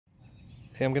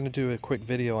Hey, I'm going to do a quick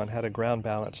video on how to ground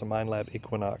balance a Minelab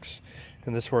Equinox,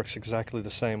 and this works exactly the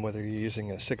same whether you're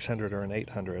using a 600 or an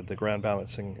 800. The ground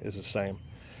balancing is the same.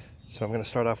 So I'm going to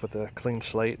start off with a clean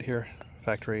slate here,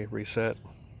 factory reset.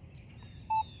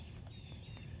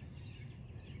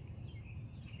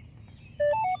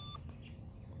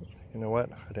 You know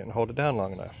what? I didn't hold it down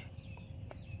long enough.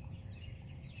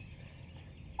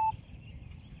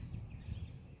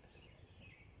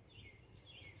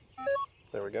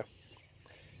 There we go.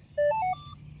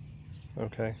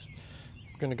 Okay,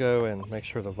 I'm going to go and make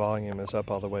sure the volume is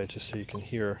up all the way just so you can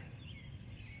hear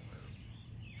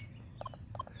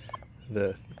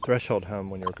the threshold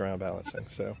hum when you're ground balancing.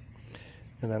 So,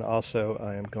 and then also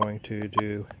I am going to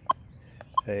do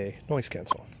a noise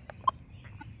cancel.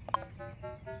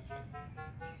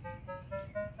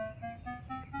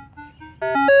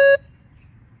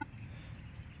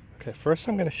 Okay, first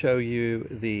I'm going to show you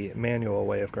the manual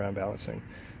way of ground balancing.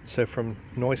 So from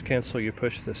noise cancel, you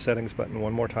push the settings button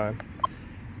one more time,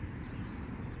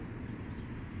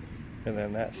 and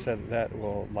then that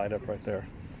will light up right there.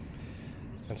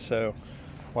 And so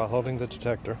while holding the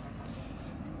detector,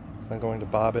 I'm going to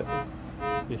bob it.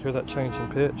 You hear that change in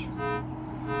pitch?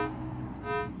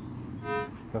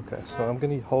 Okay, so I'm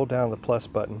going to hold down the plus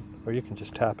button, or you can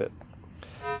just tap it.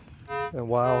 And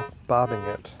while bobbing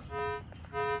it,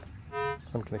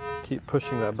 I'm going to keep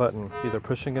pushing that button, either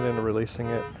pushing it and releasing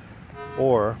it,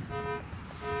 or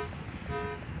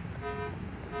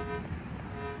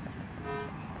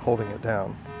holding it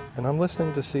down. And I'm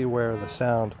listening to see where the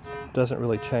sound doesn't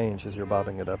really change as you're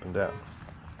bobbing it up and down.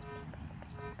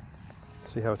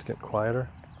 See how it's getting quieter?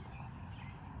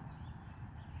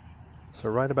 So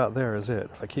right about there is it.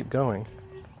 If I keep going,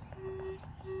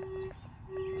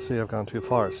 see I've gone too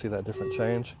far. See that different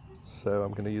change? So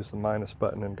I'm going to use the minus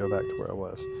button and go back to where I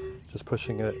was. Just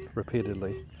pushing it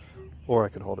repeatedly, or I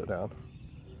could hold it down.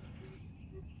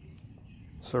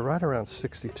 So right around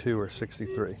 62 or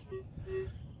 63.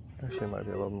 Actually, it might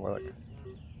be a little more like...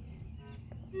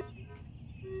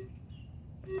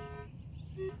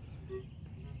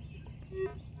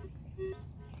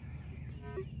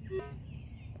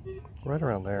 right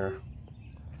around there.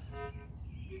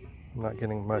 I'm not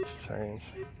getting much change.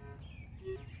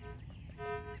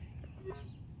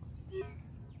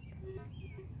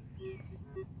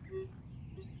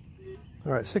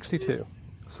 All right, 62.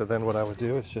 So then what I would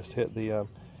do is just hit the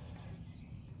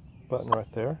button right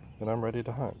there, and I'm ready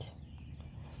to hunt.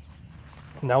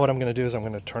 Now what I'm going to do is I'm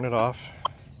going to turn it off,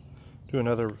 do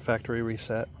another factory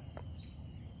reset.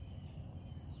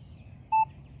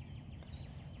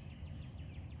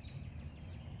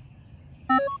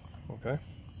 Okay.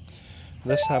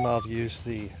 This time I'll use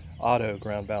the auto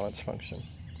ground balance function.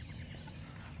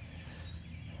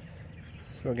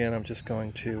 So again, I'm just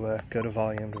going to go to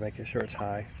volume to make sure it's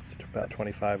high, to about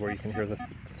 25, where you can hear the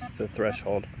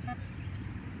threshold.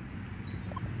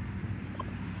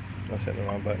 I was hitting the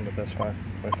wrong button, but that's fine.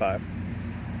 25.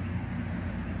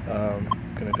 I'm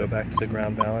going to go back to the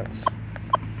ground balance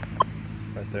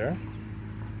right there.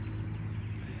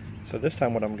 So this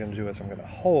time what I'm going to do is I'm going to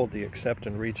hold the accept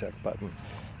and reject button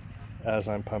as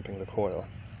I'm pumping the coil.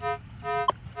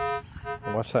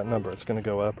 And watch that number. It's going to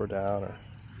go up or down,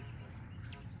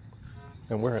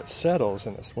 and where it settles,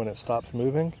 and it's when it stops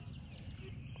moving,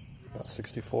 about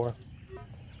 64.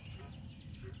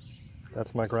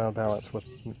 That's my ground balance with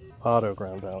auto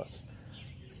ground balance.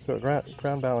 So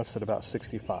ground balance at about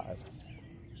 65.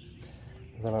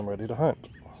 And then I'm ready to hunt.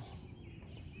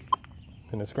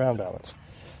 And it's ground balance.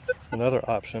 Another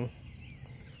option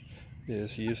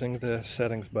is using the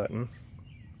settings button,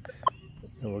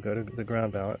 and we'll go to the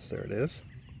ground balance. There it is.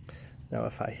 Now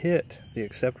if I hit the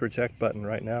accept reject button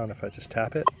right now, and if I just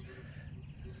tap it,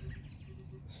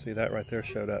 see that right there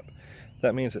showed up.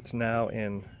 That means it's now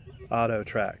in auto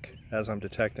track. As I'm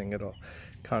detecting, it'll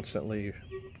constantly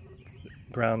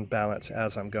ground balance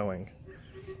as I'm going.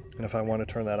 And if I want to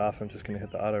turn that off, I'm just going to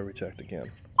hit the auto reject again.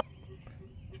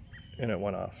 And it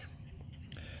went off.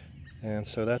 And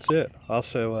so that's it.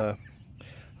 Also,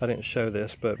 I didn't show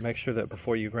this, but make sure that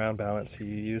before you ground balance, you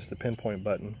use the pinpoint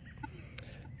button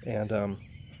and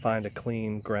find a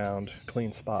clean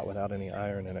spot without any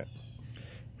iron in it.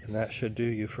 And that should do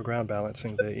you for ground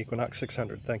balancing the Equinox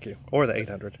 600. Thank you. Or the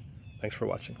 800. Thanks for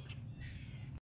watching.